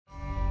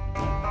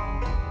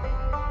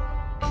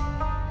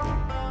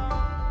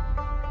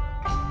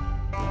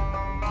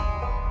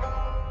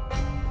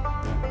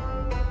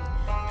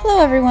Hello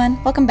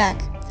everyone, welcome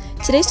back.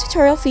 Today's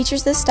tutorial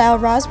features this style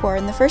Roz wore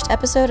in the first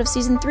episode of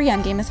Season 3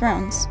 on Game of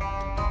Thrones.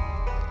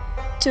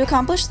 To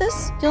accomplish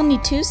this, you'll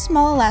need 2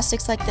 small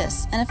elastics like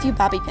this and a few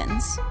bobby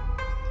pins.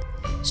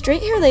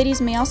 Straight hair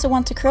ladies may also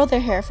want to curl their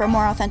hair for a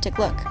more authentic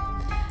look.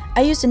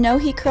 I used a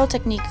no-heat curl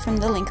technique from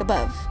the link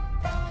above.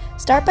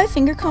 Start by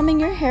finger combing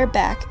your hair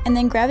back and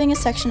then grabbing a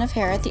section of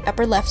hair at the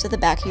upper left of the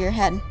back of your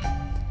head.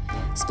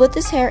 Split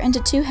this hair into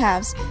 2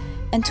 halves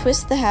and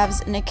twist the halves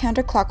in a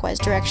counterclockwise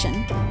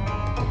direction.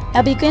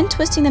 Now begin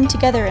twisting them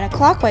together in a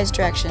clockwise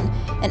direction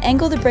and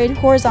angle the braid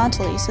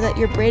horizontally so that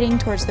you're braiding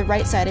towards the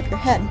right side of your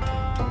head.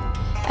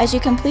 As you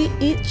complete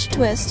each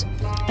twist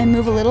and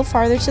move a little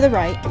farther to the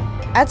right,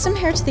 add some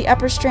hair to the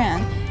upper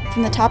strand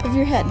from the top of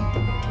your head.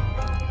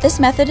 This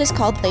method is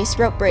called lace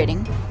rope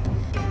braiding.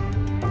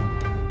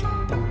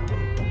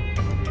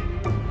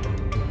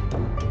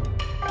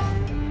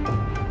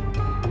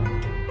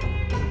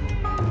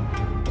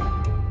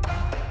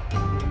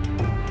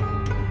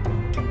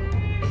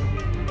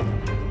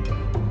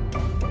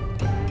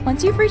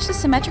 Once you've reached a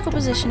symmetrical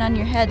position on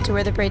your head to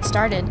where the braid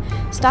started,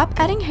 stop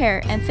adding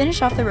hair and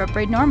finish off the rope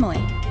braid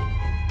normally.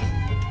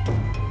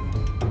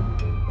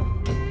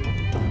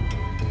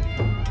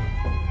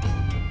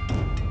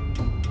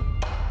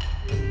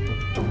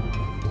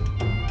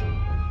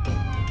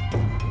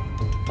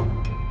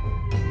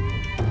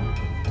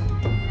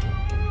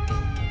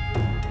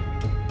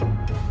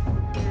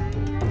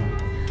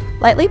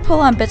 Lightly pull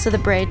on bits of the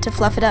braid to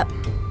fluff it up.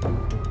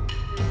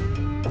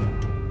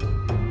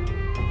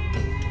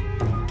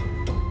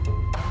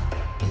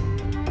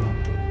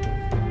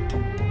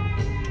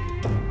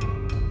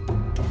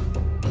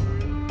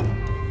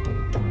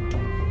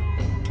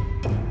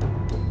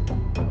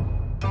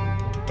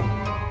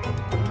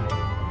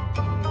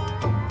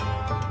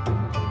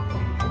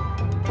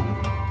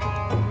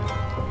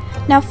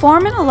 Now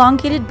form an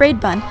elongated braid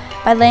bun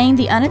by laying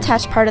the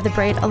unattached part of the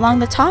braid along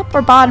the top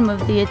or bottom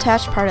of the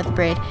attached part of the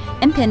braid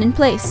and pin in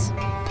place.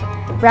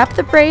 Wrap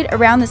the braid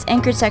around this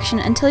anchored section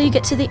until you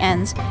get to the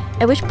ends,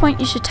 at which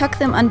point you should tuck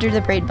them under the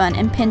braid bun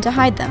and pin to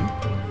hide them.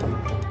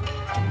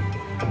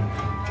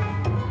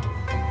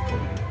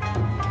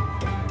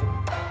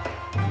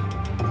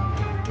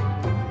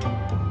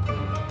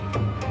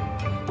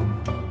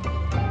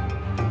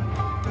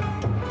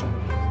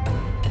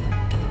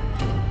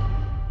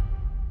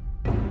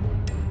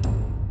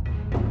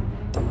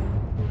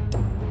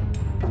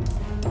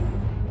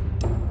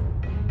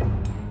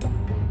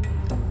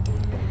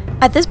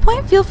 At this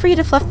point, feel free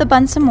to fluff the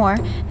bun some more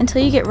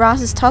until you get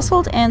Roz's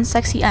tousled and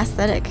sexy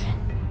aesthetic.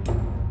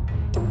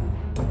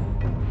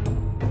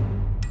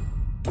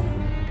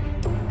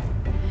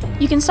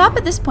 You can stop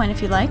at this point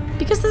if you like,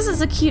 because this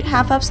is a cute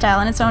half-up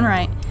style in its own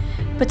right.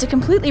 But to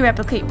completely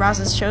replicate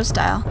Roz's show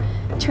style,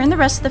 turn the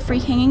rest of the free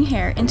hanging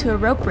hair into a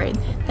rope braid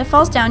that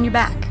falls down your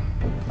back.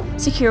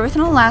 Secure with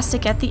an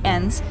elastic at the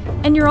ends,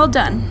 and you're all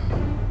done.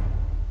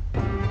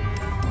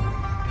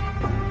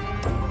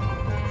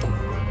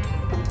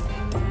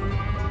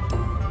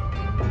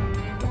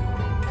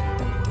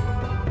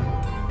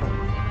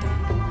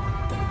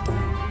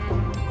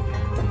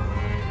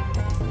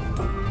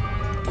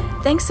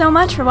 Thanks so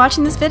much for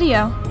watching this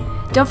video.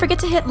 Don't forget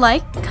to hit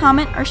like,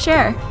 comment, or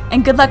share,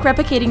 and good luck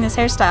replicating this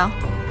hairstyle.